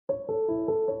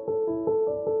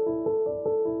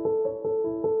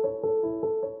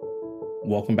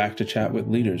Welcome back to Chat with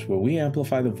Leaders, where we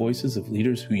amplify the voices of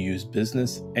leaders who use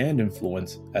business and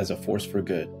influence as a force for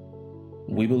good.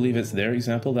 We believe it's their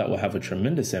example that will have a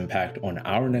tremendous impact on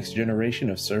our next generation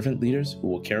of servant leaders who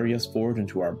will carry us forward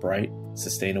into our bright,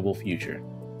 sustainable future.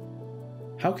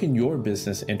 How can your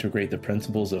business integrate the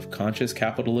principles of conscious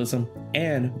capitalism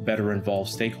and better involve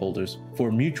stakeholders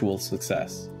for mutual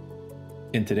success?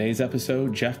 In today's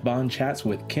episode, Jeff Bond chats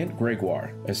with Kent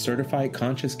Gregoire, a certified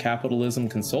conscious capitalism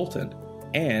consultant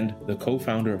and the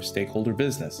co-founder of Stakeholder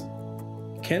Business.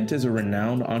 Kent is a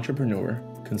renowned entrepreneur,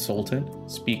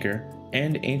 consultant, speaker,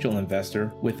 and angel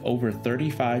investor with over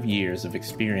 35 years of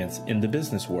experience in the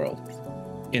business world.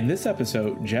 In this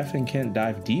episode, Jeff and Kent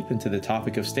dive deep into the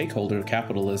topic of stakeholder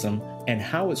capitalism and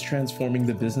how it's transforming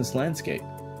the business landscape.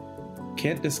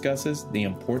 Kent discusses the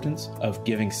importance of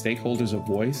giving stakeholders a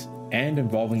voice and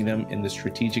involving them in the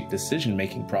strategic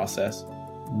decision-making process,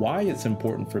 why it's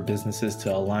important for businesses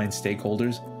to align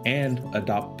stakeholders and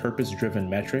adopt purpose-driven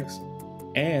metrics,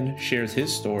 and shares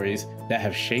his stories that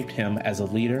have shaped him as a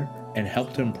leader and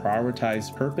helped him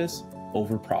prioritize purpose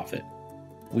over profit.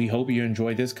 We hope you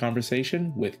enjoy this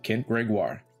conversation with Kent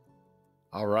Gregoire.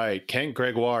 All right, Kent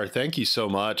Gregoire, thank you so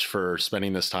much for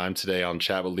spending this time today on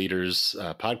Chat with Leaders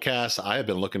podcast. I have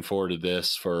been looking forward to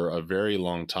this for a very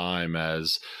long time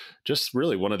as just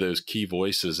really one of those key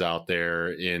voices out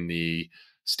there in the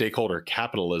stakeholder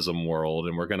capitalism world,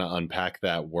 and we're going to unpack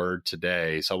that word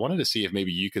today. So I wanted to see if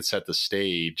maybe you could set the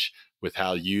stage with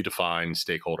how you define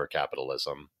stakeholder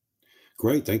capitalism.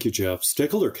 Great. Thank you, Jeff.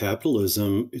 Stakeholder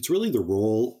capitalism, it's really the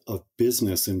role of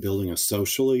business in building a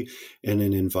socially and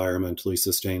an environmentally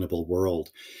sustainable world.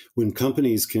 When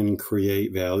companies can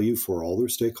create value for all their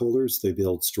stakeholders, they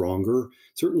build stronger,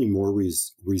 certainly more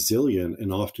resilient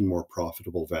and often more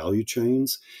profitable value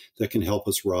chains that can help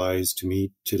us rise to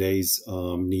meet today's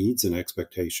needs and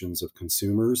expectations of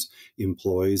consumers,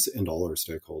 employees, and all our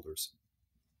stakeholders.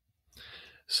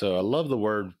 So I love the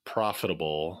word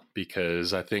profitable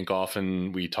because I think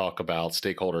often we talk about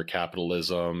stakeholder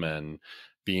capitalism and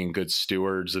being good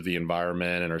stewards of the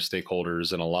environment and our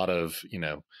stakeholders. And a lot of,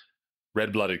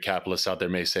 red-blooded capitalists out there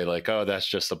may say like, oh, that's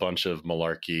just a bunch of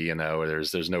malarkey,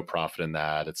 there's no profit in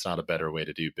that. It's not a better way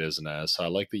to do business. So I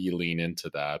like that you lean into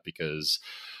that because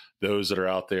those that are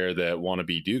out there that want to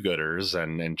be do-gooders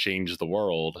and change the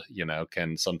world,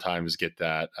 can sometimes get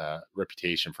that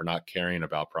reputation for not caring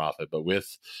about profit. But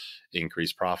with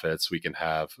increased profits, we can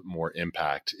have more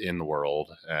impact in the world.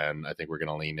 And I think we're going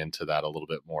to lean into that a little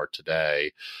bit more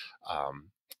today.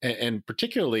 And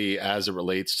particularly as it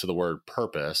relates to the word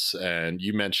purpose. And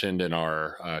you mentioned in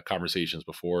our conversations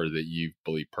before that you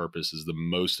believe purpose is the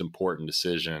most important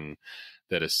decision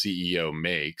that a CEO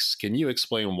makes. Can you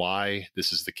explain why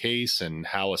this is the case and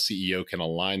how a CEO can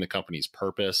align the company's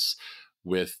purpose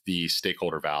with the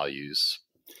stakeholder values?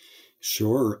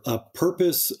 Sure.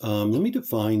 Purpose, let me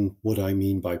define what I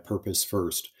mean by purpose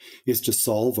first, is to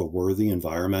solve a worthy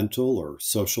environmental or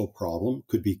social problem,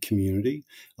 could be community.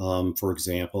 For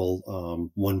example,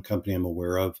 one company I'm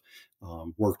aware of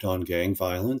worked on gang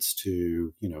violence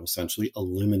to, essentially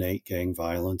eliminate gang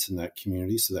violence in that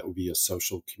community. So that would be a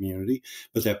social community.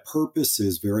 But that purpose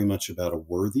is very much about a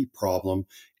worthy problem,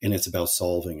 and it's about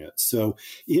solving it. So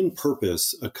in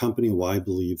purpose, a company why I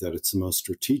believe that it's the most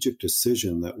strategic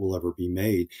decision that will ever be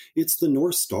made. It's the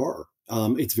North Star.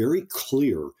 It's very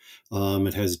clear.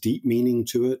 It has deep meaning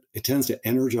to it. It tends to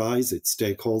energize its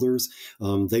stakeholders.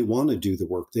 They want to do the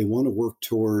work. They want to work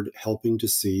toward helping to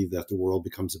see that the world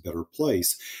becomes a better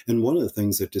place. And one of the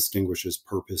things that distinguishes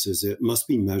purpose is it must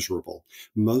be measurable.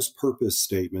 Most purpose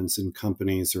statements in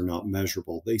companies are not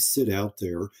measurable. They sit out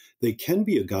there. They can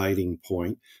be a guiding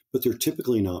point, but they're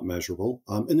typically not measurable.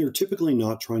 And they're typically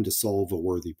not trying to solve a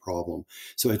worthy problem.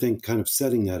 So I think kind of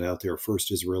setting that out there first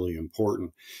is really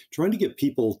important. Trying to get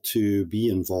people to be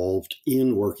involved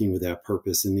in working with that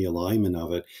purpose in the alignment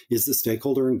of it is the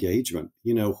stakeholder engagement.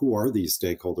 Who are these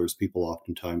stakeholders? People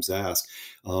oftentimes ask.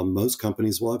 Most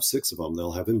companies will have 6 of them.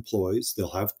 They'll have employees,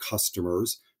 they'll have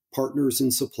customers, partners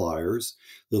and suppliers.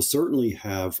 They'll certainly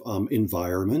have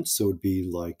environment. So it'd be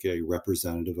like a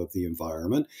representative of the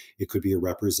environment. It could be a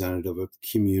representative of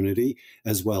community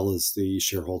as well as the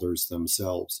shareholders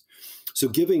themselves. So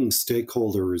giving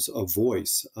stakeholders a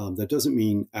voice, that doesn't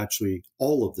mean actually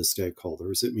all of the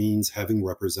stakeholders. It means having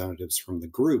representatives from the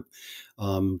group,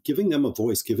 giving them a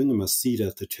voice, giving them a seat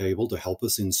at the table to help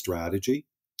us in strategy.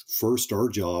 First, our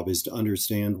job is to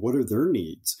understand what are their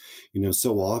needs.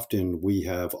 So often we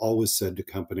have always said to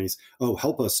companies, oh,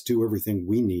 help us do everything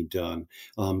we need done.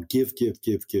 Give.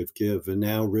 And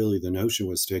now really the notion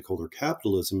with stakeholder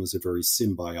capitalism is a very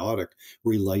symbiotic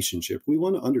relationship. We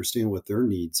want to understand what their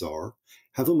needs are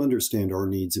have them understand our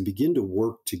needs, and begin to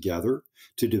work together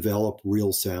to develop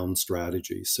real sound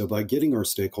strategies. So by getting our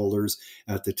stakeholders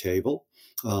at the table,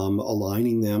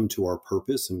 aligning them to our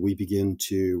purpose, and we begin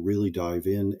to really dive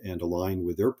in and align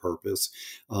with their purpose,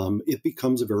 it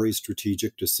becomes a very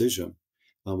strategic decision.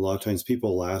 A lot of times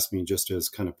people will ask me, just as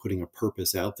kind of putting a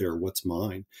purpose out there, what's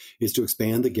mine, is to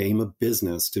expand the game of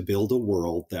business to build a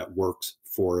world that works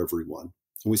for everyone.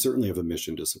 And we certainly have a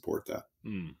mission to support that.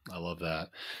 I love that.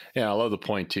 Yeah, I love the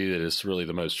point too that it's really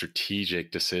the most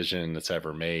strategic decision that's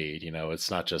ever made.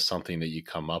 It's not just something that you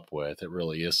come up with. It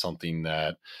really is something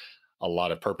that a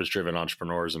lot of purpose-driven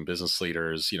entrepreneurs and business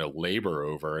leaders, labor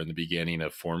over in the beginning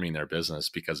of forming their business,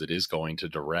 because it is going to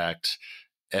direct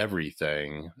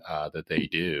everything that they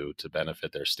do to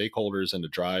benefit their stakeholders and to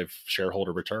drive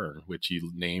shareholder return, which you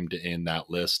named in that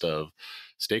list of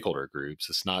stakeholder groups.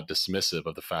 It's not dismissive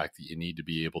of the fact that you need to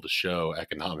be able to show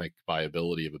economic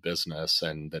viability of a business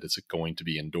and that it's going to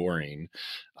be enduring,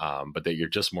 but that you're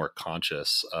just more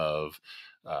conscious of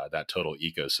that total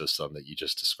ecosystem that you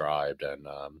just described,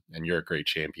 and you're a great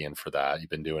champion for that. You've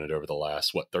been doing it over the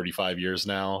last 35 years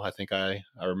now. I think I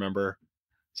remember.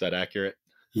 Is that accurate?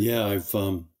 Yeah,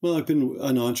 I've been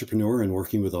an entrepreneur and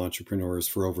working with entrepreneurs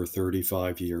for over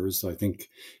 35 years. I think,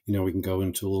 we can go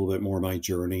into a little bit more of my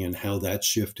journey and how that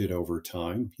shifted over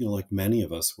time. Like many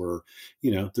of us were,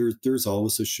 there's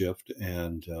always a shift.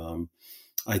 And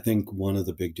I think one of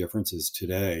the big differences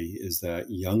today is that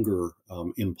younger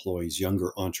employees,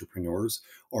 younger entrepreneurs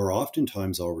are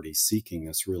oftentimes already seeking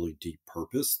this really deep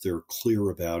purpose. They're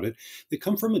clear about it. They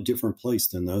come from a different place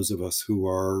than those of us who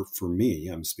are, for me,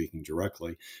 I'm speaking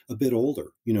directly, a bit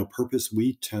older. Purpose,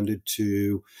 we tended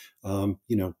to,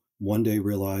 one day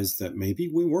realize that maybe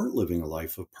we weren't living a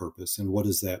life of purpose. And what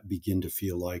does that begin to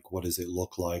feel like? What does it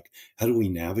look like? How do we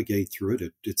navigate through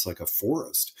it? It's like a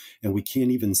forest, and we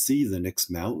can't even see the next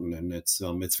mountain, and it's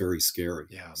very scary.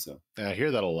 Yeah. So I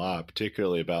hear that a lot,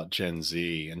 particularly about Gen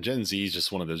Z. And Gen Z is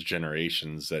just one of those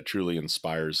generations that truly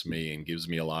inspires me and gives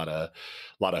me a lot of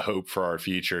hope for our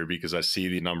future, because I see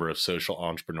the number of social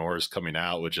entrepreneurs coming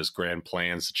out with just grand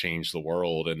plans to change the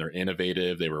world, and they're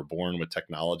innovative. They were born with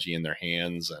technology in their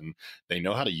hands, and they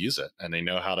know how to use it, and they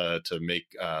know how to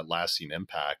make lasting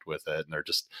impact with it. And they're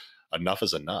just, enough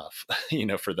is enough,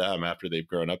 for them after they've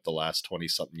grown up the last 20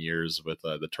 something years with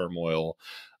the turmoil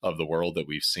of the world that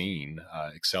we've seen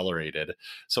accelerated.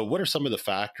 So what are some of the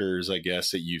factors, I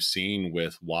guess, that you've seen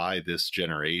with why this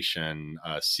generation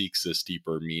seeks this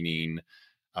deeper meaning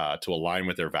to align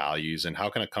with their values, and how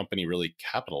can a company really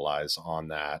capitalize on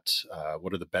that?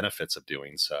 What are the benefits of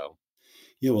doing so?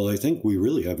 yeah, well, I think we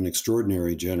really have an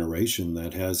extraordinary generation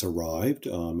that has arrived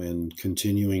and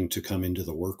continuing to come into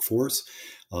the workforce.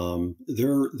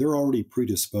 They're already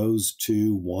predisposed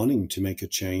to wanting to make a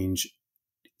change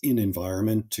in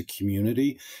environment to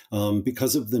community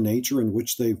because of the nature in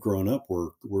which they've grown up.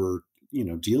 We're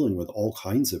dealing with all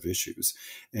kinds of issues,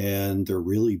 and they're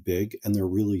really big and they're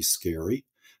really scary,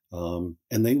 and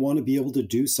they want to be able to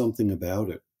do something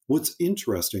about it. What's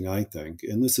interesting, I think,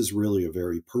 and this is really a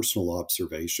very personal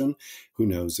observation, who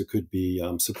knows, it could be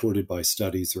supported by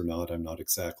studies or not, I'm not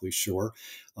exactly sure.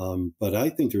 But I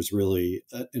think there's really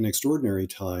an extraordinary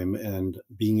time, and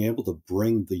being able to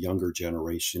bring the younger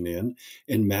generation in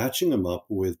and matching them up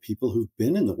with people who've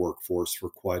been in the workforce for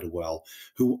quite a while,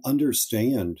 who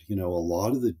understand, a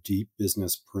lot of the deep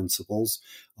business principles.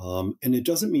 And it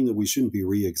doesn't mean that we shouldn't be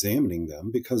re-examining them,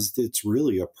 because it's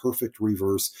really a perfect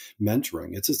reverse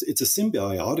mentoring. It's a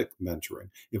symbiotic mentoring.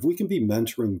 If we can be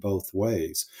mentoring both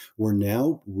ways, we're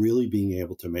now really being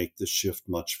able to make the shift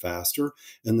much faster.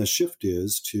 And the shift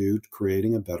is to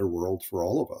creating a better world for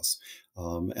all of us.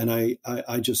 And I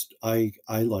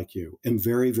like you, am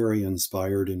very, very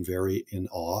inspired and very in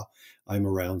awe. I'm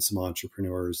around some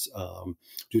entrepreneurs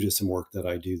due to some work that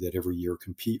I do that every year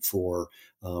compete for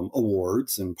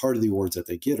awards. And part of the awards that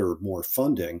they get are more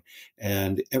funding.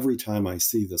 And every time I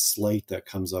see the slate that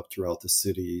comes up throughout the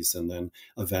cities and then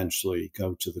eventually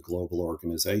go to the global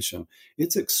organization,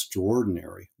 it's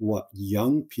extraordinary what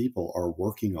young people are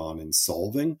working on and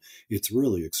solving. It's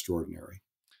really extraordinary.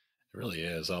 It really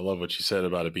is. I love what you said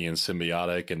about it being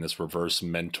symbiotic and this reverse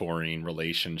mentoring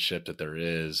relationship that there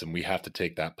is. And we have to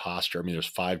take that posture. I mean, there's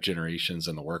 5 generations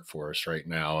in the workforce right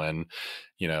now. And,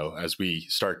 as we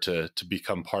start to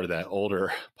become part of that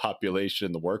older population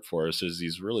in the workforce, there's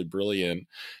these really brilliant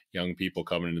young people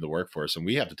coming into the workforce, and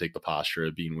we have to take the posture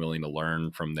of being willing to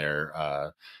learn from their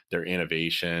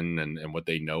innovation and what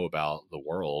they know about the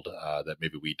world that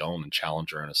maybe we don't, and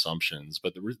challenge our own assumptions.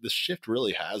 But the shift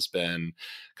really has been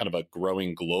kind of a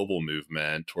growing global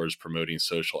movement towards promoting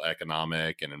social,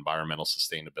 economic, and environmental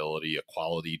sustainability,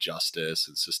 equality, justice,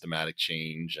 and systematic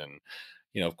change. And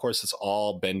of course, it's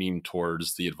all bending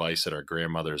towards the advice that our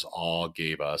grandmothers all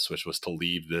gave us, which was to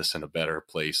leave this in a better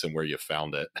place than where you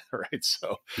found it, right?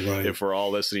 So Right. if we're all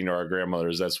listening to our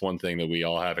grandmothers, that's one thing that we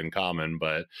all have in common,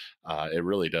 but it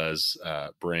really does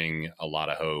bring a lot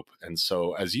of hope. And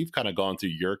so as you've kind of gone through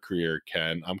your career,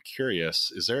 Ken, I'm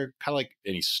curious, is there kind of like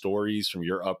any stories from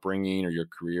your upbringing or your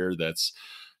career that's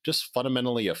just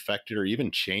fundamentally affected or even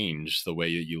changed the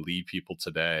way that you lead people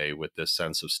today with this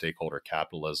sense of stakeholder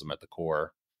capitalism at the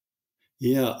core?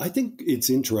 Yeah, I think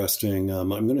it's interesting. I'm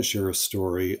going to share a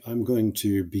story. I'm going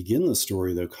to begin the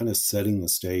story, though, kind of setting the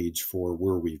stage for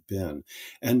where we've been.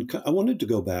 And I wanted to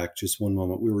go back just one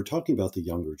moment. We were talking about the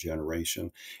younger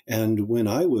generation. And when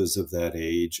I was of that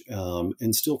age,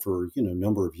 and still for, a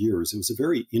number of years, it was a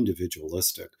very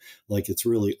individualistic, like it's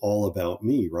really all about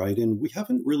me, right? And we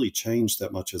haven't really changed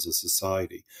that much as a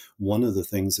society. One of the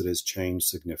things that has changed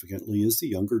significantly is the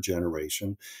younger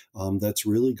generation that's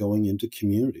really going into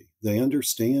community. They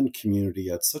understand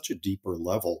community at such a deeper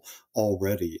level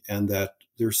already, and that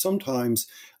they're sometimes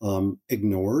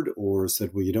ignored or said,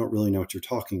 well, you don't really know what you're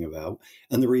talking about.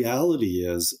 And the reality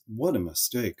is, what a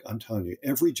mistake. I'm telling you,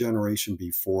 every generation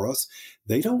before us,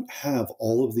 they don't have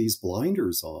all of these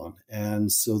blinders on.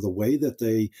 And so the way that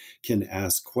they can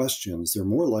ask questions, they're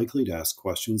more likely to ask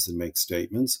questions than make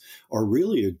statements, are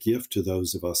really a gift to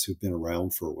those of us who've been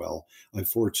around for a while. I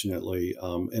fortunately,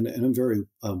 and I'm very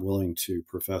willing to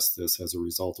profess this as a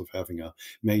result of having a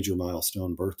major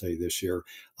milestone birthday this year,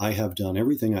 I have done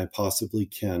everything I possibly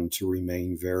can to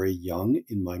remain very young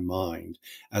in my mind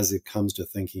as it comes to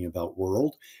thinking about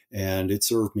world, and it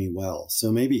served me well.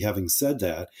 So maybe having said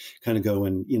that, kind of go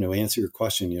and answer your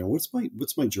question.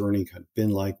 What's my journey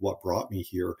been like? What brought me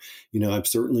here? I've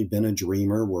certainly been a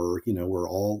dreamer. We're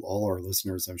all our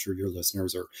listeners. I'm sure your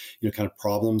listeners are kind of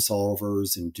problem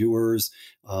solvers and doers.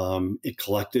 It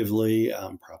collectively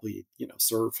probably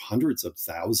serve hundreds of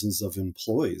thousands of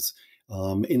employees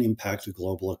and impact the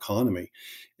global economy.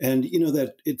 And,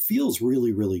 that it feels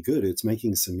really, really good. It's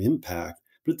making some impact.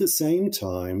 But at the same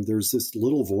time, there's this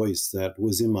little voice that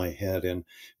was in my head, and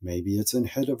maybe it's in the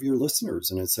head of your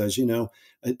listeners, and it says,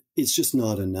 it's just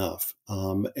not enough.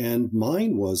 And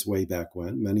mine was way back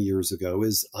when, many years ago,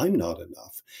 is I'm not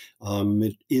enough.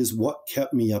 It is what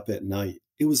kept me up at night.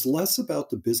 It was less about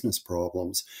the business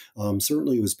problems.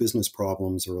 Certainly it was business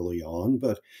problems early on,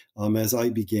 but as I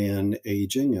began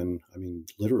aging, and I mean,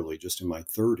 literally just in my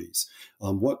 30s,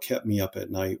 what kept me up at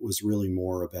night was really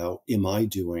more about, am I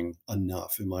doing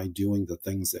enough? Am I doing the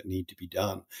things that need to be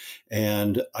done?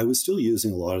 And I was still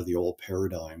using a lot of the old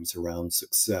paradigms around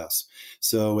success.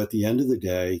 So at the end of the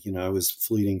day, I was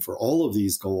fleeting for all of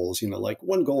these goals, like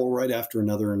one goal right after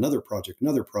another project.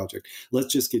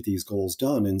 Let's just get these goals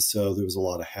done. And so there was a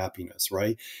lot of happiness,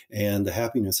 right? And the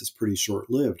happiness is pretty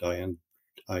short-lived.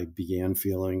 I began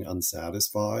feeling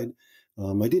unsatisfied.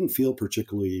 I didn't feel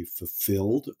particularly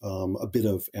fulfilled, a bit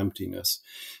of emptiness.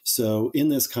 So in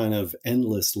this kind of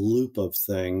endless loop of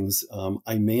things,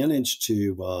 I managed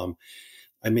to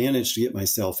get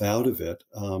myself out of it.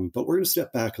 But we're going to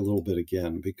step back a little bit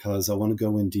again, because I want to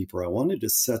go in deeper. I wanted to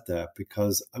set that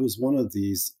because I was one of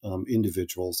these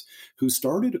individuals who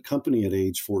started a company at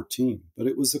age 14, but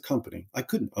it was a company. I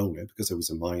couldn't own it because I was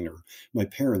a minor. My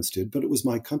parents did, but it was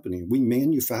my company. We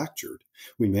manufactured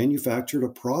a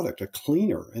product, a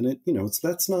cleaner, and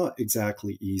that's not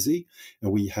exactly easy.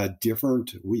 And I had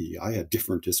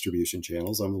different distribution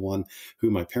channels. I'm the one who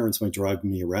my parents might drive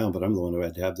me around, but I'm the one who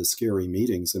had to have the scary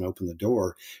meetings and open the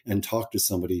door and talk to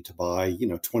somebody to buy,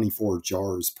 24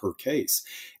 jars per case.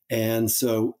 And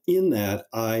so in that,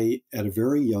 at a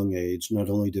very young age, not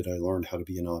only did I learn how to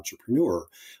be an entrepreneur,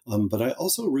 but I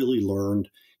also really learned,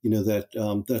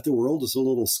 that the world is a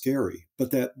little scary, but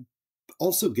that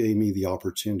also gave me the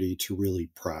opportunity to really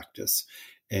practice.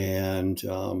 And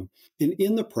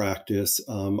in the practice,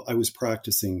 I was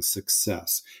practicing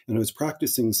success. And I was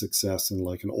practicing success in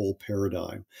like an old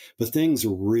paradigm. But things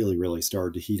really, really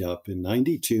started to heat up. In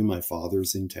 92, my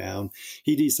father's in town.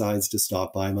 He decides to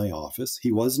stop by my office.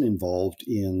 He wasn't involved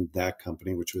in that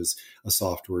company, which was a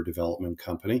software development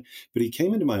company. But he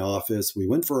came into my office. We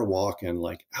went for a walk, and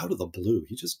like out of the blue,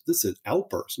 this is an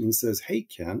outburst. And he says, "Hey,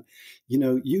 Ken,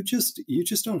 you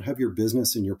just don't have your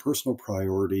business and your personal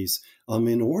priorities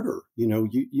in in order.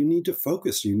 You need to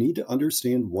focus. You need to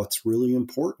understand what's really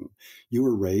important. You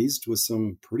were raised with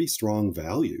some pretty strong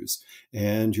values,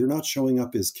 and you're not showing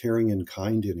up as caring and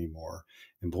kind anymore.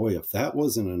 And boy, if that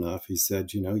wasn't enough, he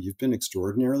said, you've been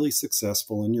extraordinarily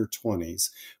successful in your 20s,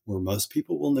 where most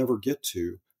people will never get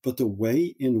to. But the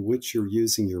way in which you're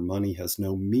using your money has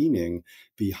no meaning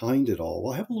behind it all.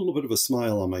 Well, I have a little bit of a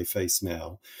smile on my face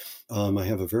now. I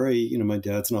have a very, my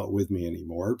dad's not with me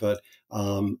anymore, but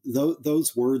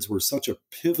those words were such a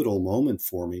pivotal moment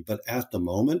for me. But at the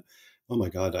moment, oh my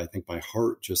God, I think my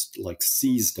heart just like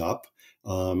seized up.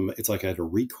 It's like I had to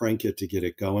recrank it to get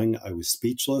it going. I was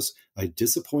speechless. I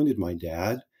disappointed my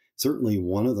dad, certainly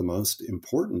one of the most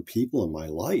important people in my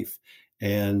life.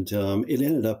 And it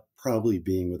ended up probably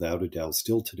being, without a doubt,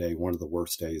 still today, one of the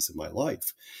worst days of my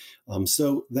life.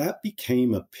 So that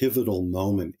became a pivotal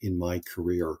moment in my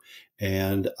career.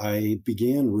 And I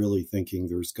began really thinking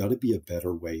there's got to be a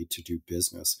better way to do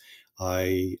business.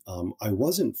 I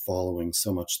wasn't following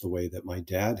so much the way that my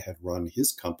dad had run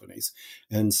his companies.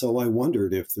 And so I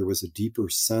wondered if there was a deeper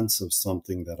sense of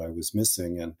something that I was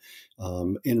missing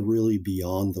and really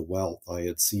beyond the wealth. I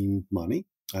had seen money,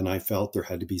 and I felt there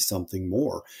had to be something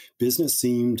more. Business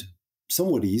seemed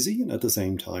somewhat easy and at the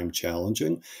same time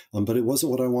challenging, but it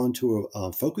wasn't what I wanted to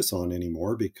focus on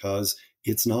anymore because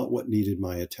it's not what needed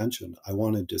my attention. I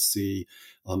wanted to see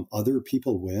other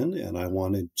people win, and I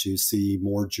wanted to see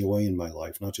more joy in my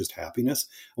life, not just happiness.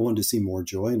 I wanted to see more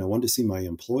joy, and I wanted to see my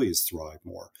employees thrive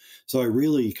more. So I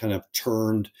really kind of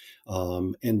turned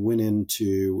and went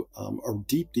into a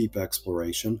deep, deep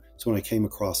exploration. So when I came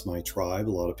across my tribe,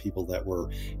 a lot of people that were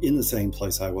in the same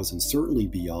place I was and certainly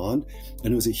beyond,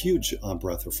 and it was a huge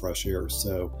breath of fresh air.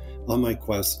 So on my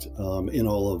quest in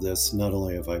all of this, not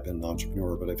only have I been an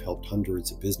entrepreneur, but I've helped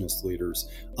hundreds of business leaders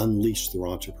unleash their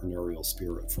entrepreneurial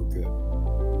spirit for good.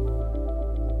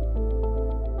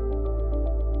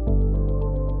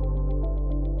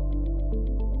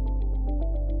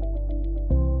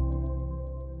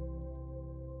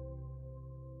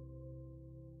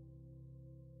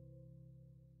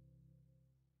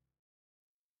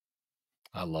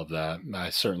 I love that.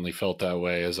 I certainly felt that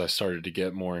way as I started to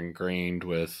get more ingrained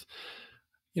with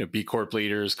B Corp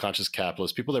leaders, conscious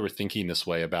capitalists, people that were thinking this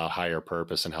way about higher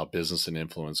purpose and how business and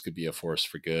influence could be a force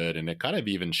for good. And it kind of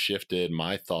even shifted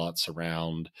my thoughts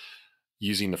around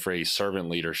using the phrase servant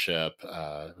leadership.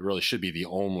 It really should be the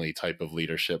only type of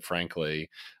leadership, frankly.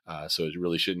 So it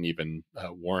really shouldn't even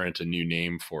warrant a new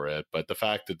name for it. But the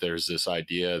fact that there's this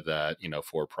idea that,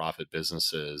 for-profit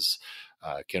businesses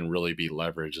can really be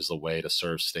leveraged as a way to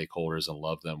serve stakeholders and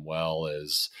love them well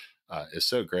is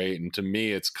so great. And to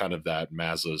me, it's kind of that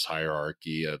Maslow's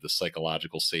hierarchy of the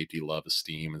psychological safety, love,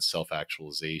 esteem, and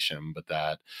self-actualization, but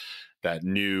that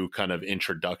new kind of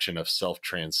introduction of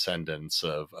self-transcendence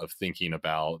of thinking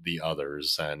about the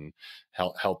others and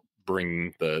help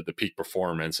bring the peak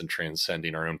performance and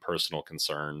transcending our own personal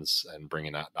concerns and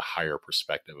bringing out a higher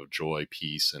perspective of joy,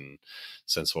 peace, and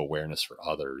sense of awareness for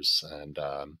others. And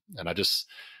I just,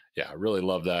 I really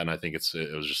love that. And I think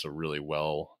it was just a really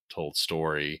well told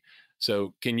story.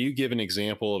 So can you give an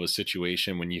example of a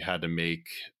situation when you had to make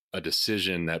a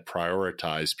decision that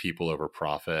prioritized people over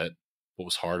profit? What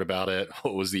was hard about it?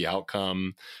 What was the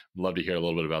outcome? I'd love to hear a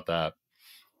little bit about that.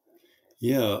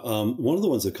 Yeah, one of the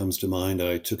ones that comes to mind,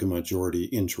 I took a majority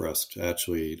interest.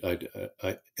 Actually,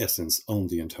 I Essence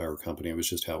owned the entire company. It was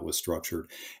just how it was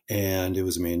structured. And it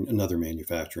was another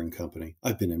manufacturing company.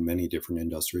 I've been in many different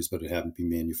industries, but it happened to be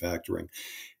manufacturing.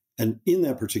 And in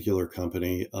that particular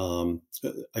company,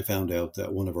 I found out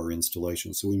that one of our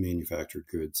installations, so we manufactured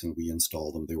goods and we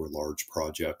installed them. They were large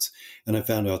projects. And I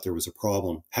found out there was a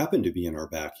problem, happened to be in our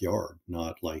backyard,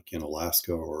 not like in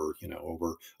Alaska or,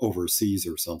 overseas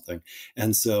or something.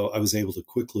 And so I was able to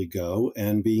quickly go.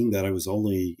 And being that I was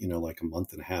only, like a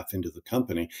month and a half into the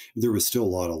company, there was still a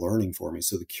lot of learning for me.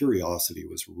 So the curiosity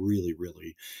was really,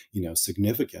 really,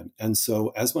 significant. And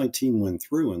so as my team went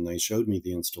through and they showed me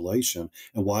the installation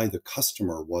and why the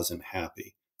customer wasn't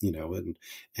happy,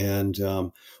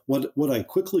 what I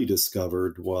quickly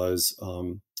discovered was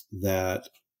that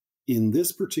in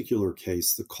this particular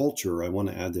case, the culture, I want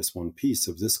to add this one piece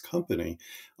of this company,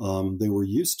 they were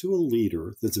used to a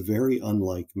leader that's very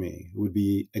unlike me. It would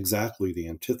be exactly the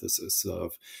antithesis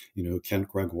of, Kent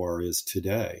Gregoire is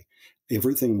today.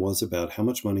 Everything was about how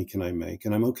much money can I make,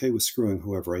 and I'm okay with screwing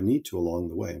whoever I need to along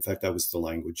the way. In fact, that was the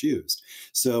language used.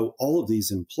 So all of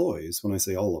these employees, when I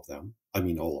say all of them, I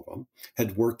mean, all of them,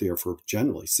 had worked there for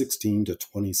generally 16 to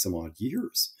 20 some odd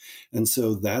years. And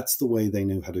so that's the way they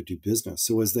knew how to do business.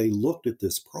 So as they looked at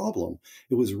this problem,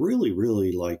 it was really,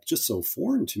 really like just so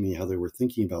foreign to me how they were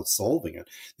thinking about solving it.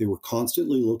 They were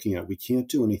constantly looking at, we can't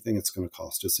do anything that's going to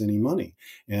cost us any money.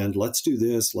 And let's do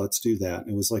this, let's do that.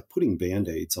 And it was like putting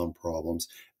Band-Aids on problems.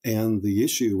 And the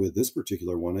issue with this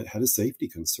particular one, it had a safety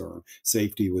concern.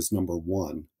 Safety was number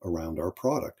one around our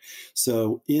product.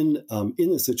 So in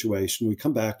the situation, we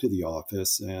come back to the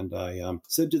office, and I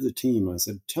said to the team, I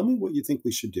said, tell me what you think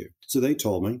we should do. So they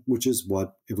told me, which is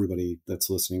what everybody that's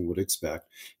listening would expect,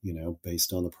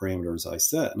 based on the parameters I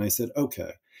set. And I said,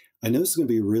 okay, I know this is going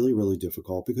to be really, really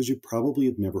difficult because you probably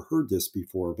have never heard this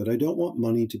before, but I don't want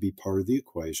money to be part of the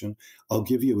equation. I'll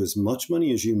give you as much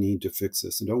money as you need to fix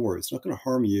this. And don't worry, it's not going to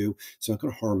harm you. It's not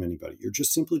going to harm anybody. You're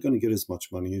just simply going to get as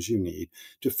much money as you need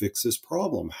to fix this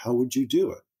problem. How would you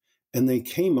do it? And they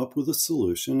came up with a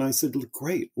solution. I said,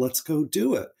 great, let's go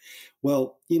do it.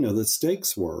 Well, the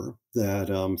stakes were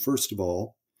that, first of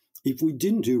all, if we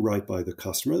didn't do right by the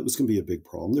customer, it was going to be a big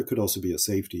problem. There could also be a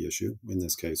safety issue, in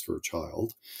this case for a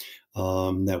child.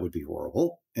 That would be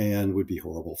horrible and would be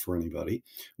horrible for anybody.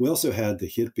 We also had the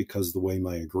hit because of the way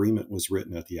my agreement was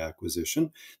written at the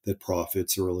acquisition, that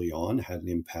profits early on had an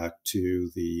impact to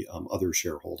the other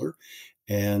shareholder.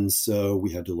 And so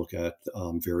we had to look at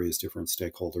various different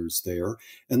stakeholders there,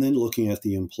 and then looking at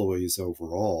the employees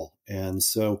overall. And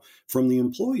so from the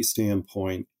employee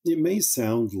standpoint, it may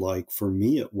sound like for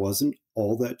me it wasn't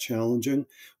all that challenging.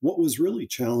 What was really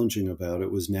challenging about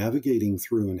it was navigating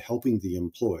through and helping the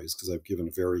employees, because I've given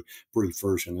a very brief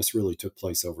version. This really took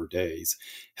place over days,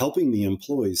 helping the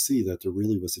employees see that there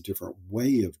really was a different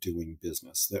way of doing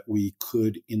business, that we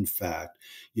could, in fact,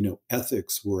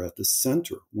 ethics were at the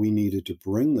center. We needed to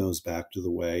bring those back to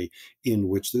the way in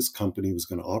which this company was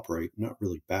going to operate, not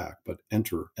really back, but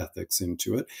enter ethics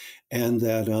into it. And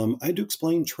that I had to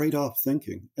explain trade-off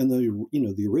thinking. And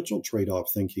the original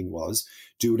trade-off thinking was,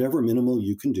 do whatever minimal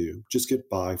you can do, just get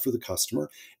by for the customer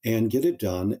and get it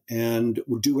done, and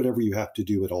do whatever you have to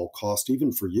do at all cost,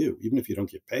 even for you, even if you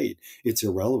don't get paid. It's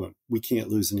irrelevant. We can't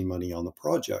lose any money on the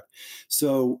project.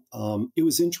 So it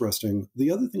was interesting.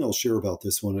 The other thing I'll share about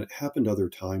this one, it happened other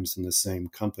times in the same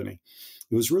company.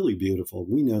 It was really beautiful.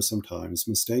 We know sometimes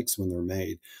mistakes, when they're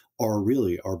made, are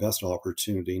really our best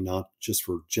opportunity, not just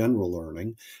for general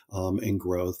learning and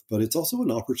growth, but it's also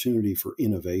an opportunity for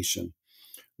innovation.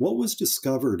 What was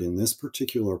discovered in this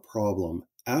particular problem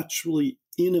actually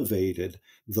innovated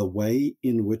the way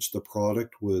in which the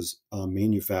product was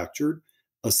manufactured,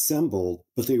 assembled,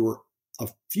 but they were a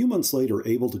few months later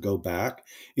able to go back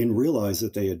and realize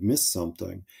that they had missed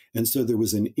something. And so there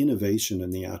was an innovation in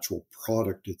the actual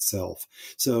product itself.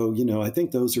 So, I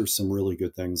think those are some really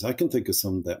good things. I can think of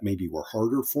some that maybe were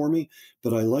harder for me,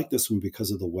 but I like this one because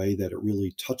of the way that it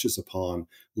really touches upon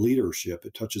leadership.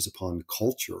 It touches upon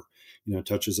culture, it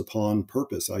touches upon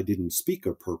purpose. I didn't speak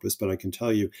of purpose, but I can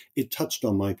tell you it touched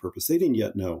on my purpose. They didn't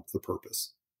yet know the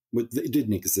purpose. It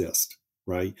didn't exist.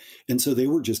 Right. And so they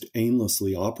were just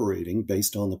aimlessly operating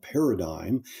based on the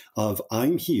paradigm of,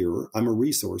 I'm here, I'm a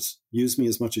resource, use me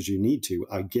as much as you need to,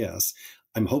 I guess.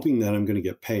 I'm hoping that I'm going to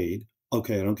get paid.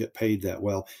 Okay, I don't get paid that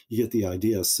well. You get the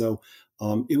idea. So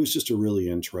it was just a really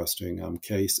interesting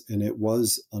case. And it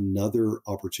was another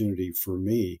opportunity for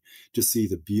me to see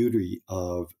the beauty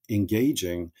of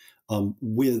engaging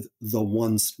with the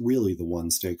one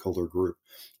stakeholder group.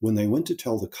 When they went to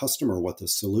tell the customer what the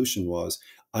solution was,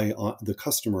 the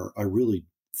customer, I really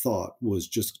thought, was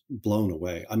just blown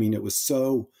away. I mean, it was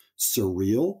so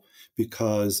surreal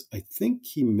because I think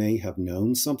he may have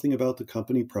known something about the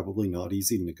company, probably not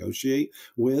easy to negotiate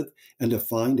with, and to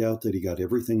find out that he got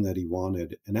everything that he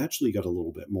wanted and actually got a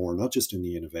little bit more, not just in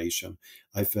the innovation.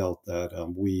 I felt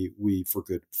that we for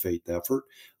good faith effort,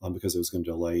 because it was going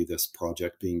to delay this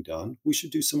project being done, we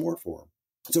should do some more for him.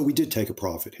 So we did take a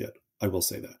profit hit. I will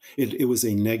say that. It was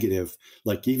a negative,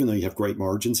 like, even though you have great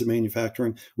margins in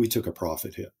manufacturing, we took a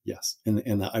profit hit, yes.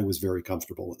 And I was very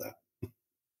comfortable with that.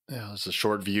 Yeah, there's a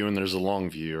short view and there's a long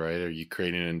view, right? Are you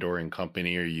creating an enduring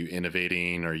company? Are you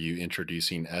innovating? Are you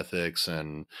introducing ethics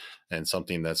and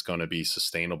something that's going to be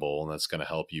sustainable and that's going to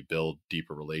help you build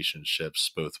deeper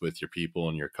relationships, both with your people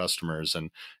and your customers?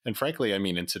 And frankly, I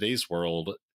mean, in today's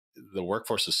world, the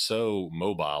workforce is so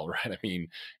mobile, right? I mean,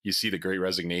 you see the Great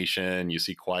Resignation, you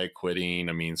see quiet quitting.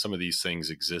 I mean, some of these things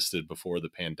existed before the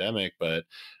pandemic, but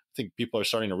I think people are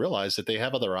starting to realize that they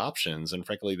have other options. And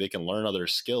frankly, they can learn other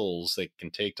skills they can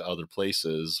take to other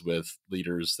places with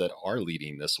leaders that are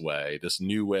leading this way, this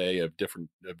new way of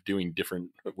doing different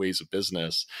ways of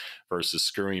business versus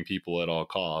screwing people at all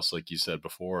costs. Like you said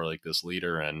before, like this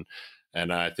leader. And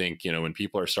And I think, when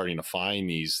people are starting to find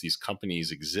these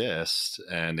companies exist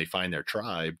and they find their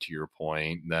tribe, to your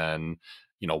point, then,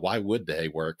 why would they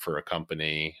work for a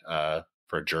company,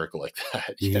 for a jerk like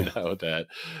that? Yeah.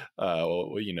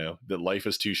 That life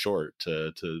is too short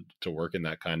to work in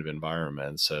that kind of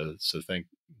environment. So thank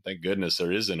goodness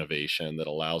there is innovation that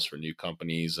allows for new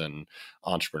companies and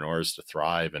entrepreneurs to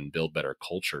thrive and build better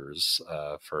cultures,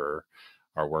 for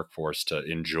our workforce to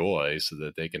enjoy, so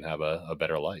that they can have a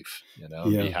better life, and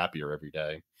be Yeah, happier every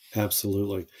day.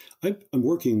 absolutely. I'm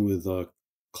working with a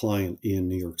client in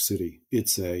New York City.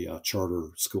 It's a charter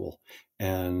school.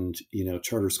 And,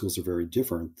 charter schools are very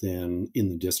different than in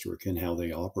the district and how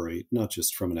they operate, not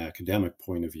just from an academic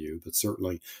point of view, but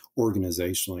certainly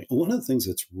organizationally. And one of the things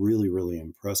that's really, really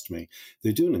impressed me,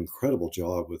 they do an incredible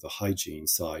job with the hygiene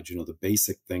side, the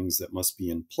basic things that must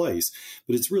be in place.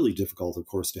 But it's really difficult, of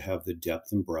course, to have the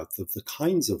depth and breadth of the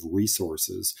kinds of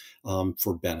resources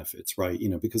for benefits, right?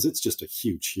 Because it's just a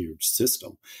huge, huge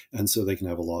system. And so they can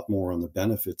have a lot more on the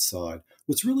benefits side.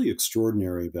 What's really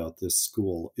extraordinary about this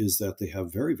school is that they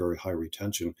have very, very high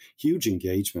retention, huge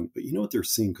engagement. But you know what they're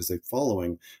seeing, because they're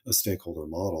following a stakeholder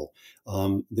model.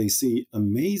 They see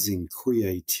amazing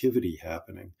creativity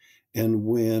happening. And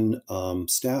when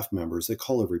staff members, they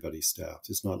call everybody staff,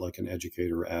 it's not like an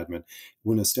educator or admin.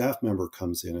 When a staff member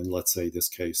comes in, and let's say this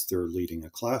case, they're leading a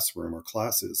classroom or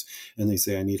classes, and they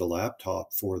say, I need a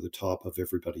laptop for the top of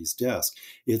everybody's desk.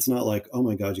 It's not like, oh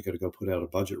my God, you got to go put out a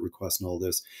budget request and all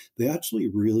this. They actually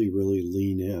really, really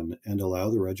lean in and allow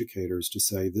their educators to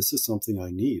say, this is something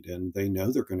I need. And they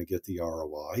know they're going to get the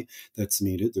ROI that's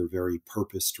needed. They're very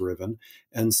purpose driven.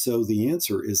 And so the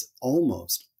answer is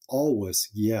almost always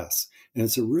yes. And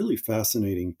it's a really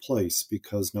fascinating place,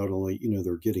 because not only,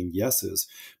 they're getting yeses,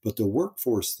 but the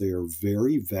workforce there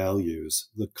very values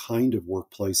the kind of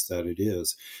workplace that it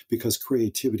is, because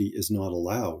creativity is not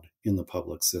allowed in the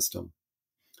public system.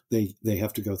 They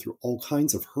have to go through all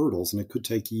kinds of hurdles, and it could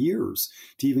take years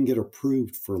to even get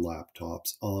approved for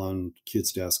laptops on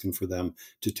kids' desks and for them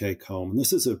to take home. And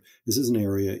this is an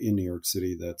area in New York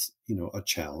City that's a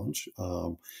challenge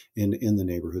in the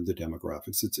neighborhood, the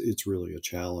demographics. It's really a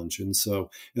challenge, and so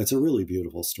it's a really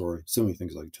beautiful story. So many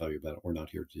things I can tell you about it. We're not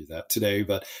here to do that today,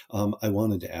 but I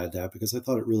wanted to add that because I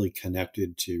thought it really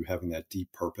connected to having that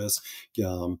deep purpose,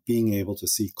 being able to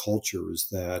see cultures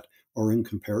that are in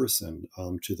comparison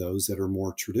to those that are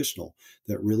more traditional,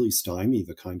 that really stymie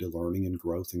the kind of learning and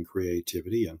growth and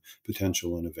creativity and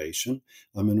potential innovation,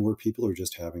 and where people are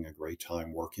just having a great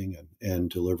time working and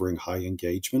delivering high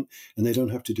engagement, and they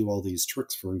don't have to do all these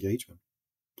tricks for engagement.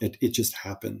 It just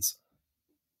happens.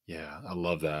 Yeah, I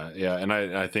love that. Yeah. And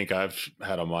I think I've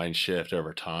had a mind shift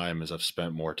over time as I've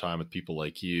spent more time with people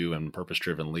like you and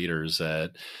purpose-driven leaders,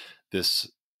 that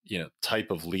this, type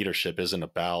of leadership isn't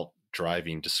about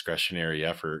driving discretionary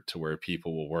effort to where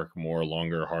people will work more,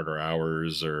 longer, harder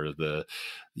hours, or the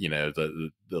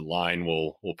line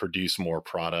will produce more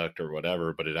product or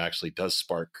whatever, but it actually does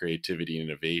spark creativity and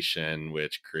innovation,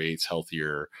 which creates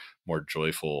healthier, more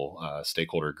joyful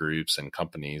stakeholder groups and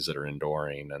companies that are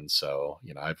enduring. And so,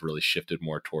 I've really shifted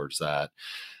more towards that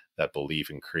belief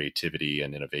in creativity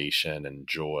and innovation and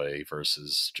joy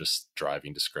versus just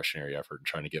driving discretionary effort and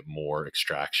trying to get more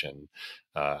extraction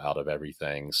out of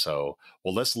everything. So,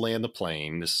 well, let's land the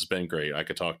plane. This has been great. I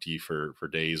could talk to you for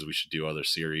days. We should do other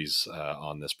series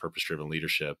on this purpose-driven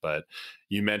leadership. But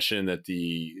you mentioned that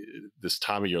this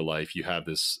time of your life, you have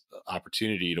this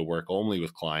opportunity to work only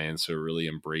with clients who are really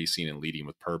embracing and leading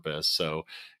with purpose. So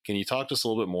can you talk to us a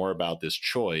little bit more about this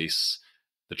choice,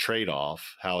 the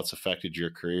trade-off, how it's affected your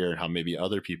career, and how maybe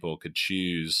other people could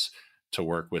choose to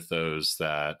work with those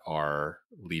that are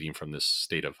leading from this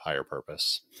state of higher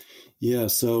purpose? Yeah,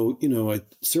 so,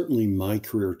 certainly my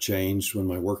career changed when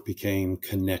my work became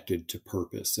connected to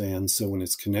purpose. And so when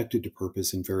it's connected to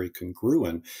purpose and very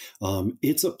congruent,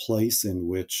 it's a place in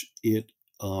which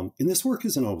and this work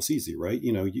isn't always easy, right?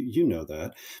 You know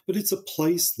that, but it's a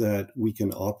place that we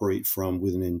can operate from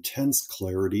with an intense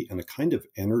clarity and a kind of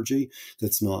energy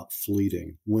that's not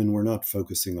fleeting when we're not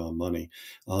focusing on money.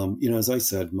 As I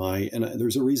said,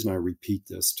 there's a reason I repeat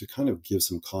this to kind of give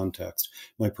some context.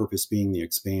 My purpose being to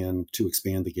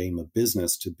expand the game of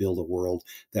business, to build a world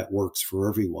that works for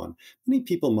everyone. Many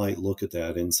people might look at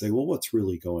that and say, well, what's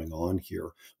really going on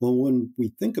here? Well, when we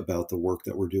think about the work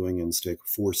that we're doing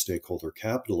for stakeholder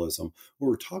capitalism, what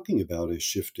we're talking about is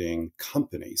shifting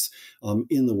companies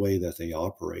in the way that they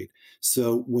operate.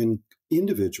 So when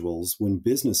individuals, when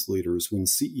business leaders, when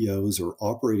CEOs are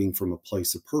operating from a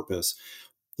place of purpose,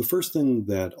 the first thing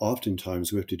that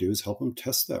oftentimes we have to do is help them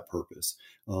test that purpose.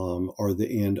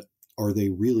 And are they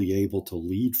really able to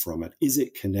lead from it? Is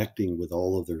it connecting with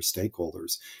all of their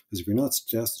stakeholders? Because if you're not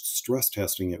just stress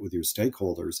testing it with your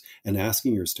stakeholders and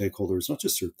asking your stakeholders not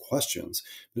just your questions,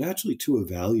 but actually to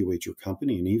evaluate your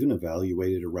company and even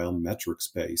evaluate it around metrics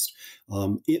based,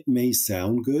 it may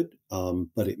sound good,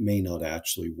 but it may not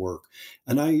actually work.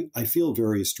 And I feel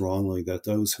very strongly that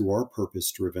those who are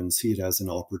purpose-driven see it as an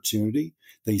opportunity.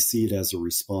 They see it as a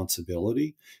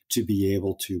responsibility to be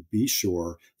able to be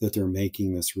sure that they're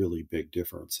making this really big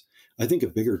difference. I think a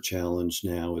bigger challenge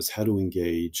now is how to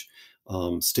engage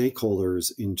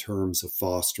stakeholders in terms of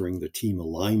fostering the team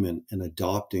alignment and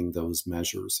adopting those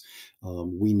measures.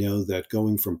 We know that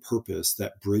going from purpose,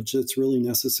 that bridge that's really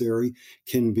necessary,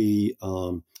 can be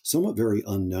somewhat very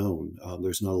unknown.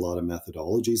 There's not a lot of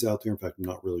methodologies out there. In fact, I'm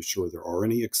not really sure there are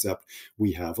any, except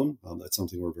we have them. That's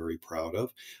something we're very proud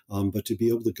of. But to be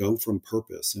able to go from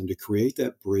purpose and to create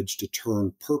that bridge to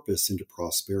turn purpose into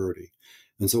prosperity.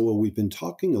 And so, well, we've been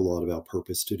talking a lot about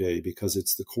purpose today because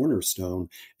it's the cornerstone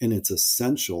and it's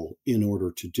essential in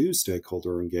order to do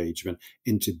stakeholder engagement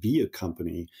and to be a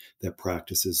company that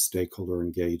practices stakeholder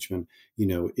engagement. You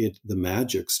know, the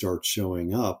magic starts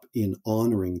showing up in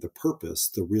honoring the purpose.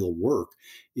 The real work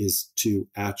is to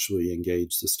actually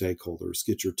engage the stakeholders,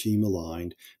 get your team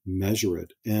aligned, measure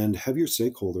it, and have your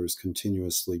stakeholders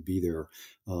continuously be there,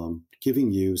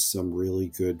 giving you some really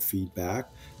good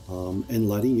feedback. And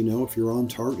letting you know if you're on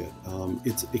target.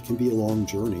 It can be a long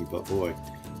journey, but boy,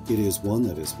 it is one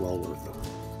that is well worth it.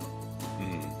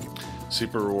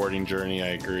 Super rewarding journey, I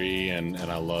agree. And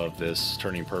I love this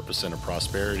turning purpose into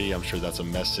prosperity. I'm sure that's a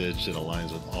message that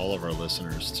aligns with all of our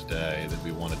listeners today, that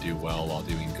we want to do well while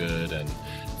doing good and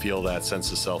feel that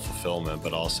sense of self-fulfillment,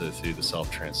 but also through the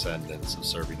self-transcendence of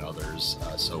serving others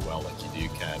so well like you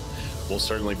do, Ken. We'll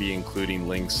certainly be including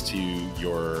links to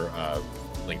your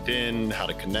LinkedIn, how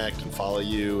to connect and follow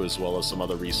you, as well as some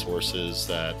other resources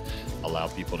that allow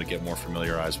people to get more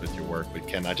familiarized with your work. But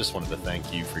Ken, I just wanted to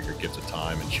thank you for your gift of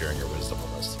time and sharing your wisdom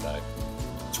with us today.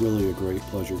 It's really a great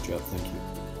pleasure, Jeff. Thank you.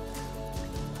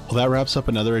 Well, that wraps up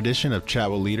another edition of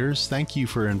Chat with Leaders. Thank you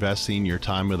for investing your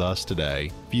time with us today.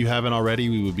 If you haven't already,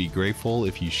 we would be grateful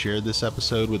if you shared this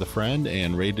episode with a friend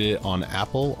and rated it on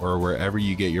Apple or wherever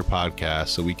you get your podcasts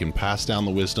so we can pass down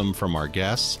the wisdom from our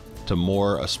guests to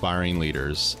more aspiring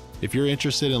leaders. If you're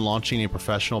interested in launching a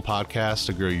professional podcast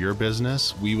to grow your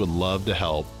business, we would love to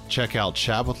help. Check out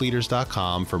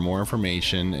chatwithleaders.com for more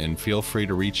information and feel free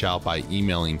to reach out by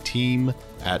emailing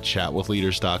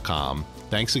team@chatwithleaders.com.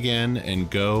 Thanks again,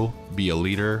 and go be a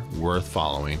leader worth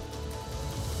following.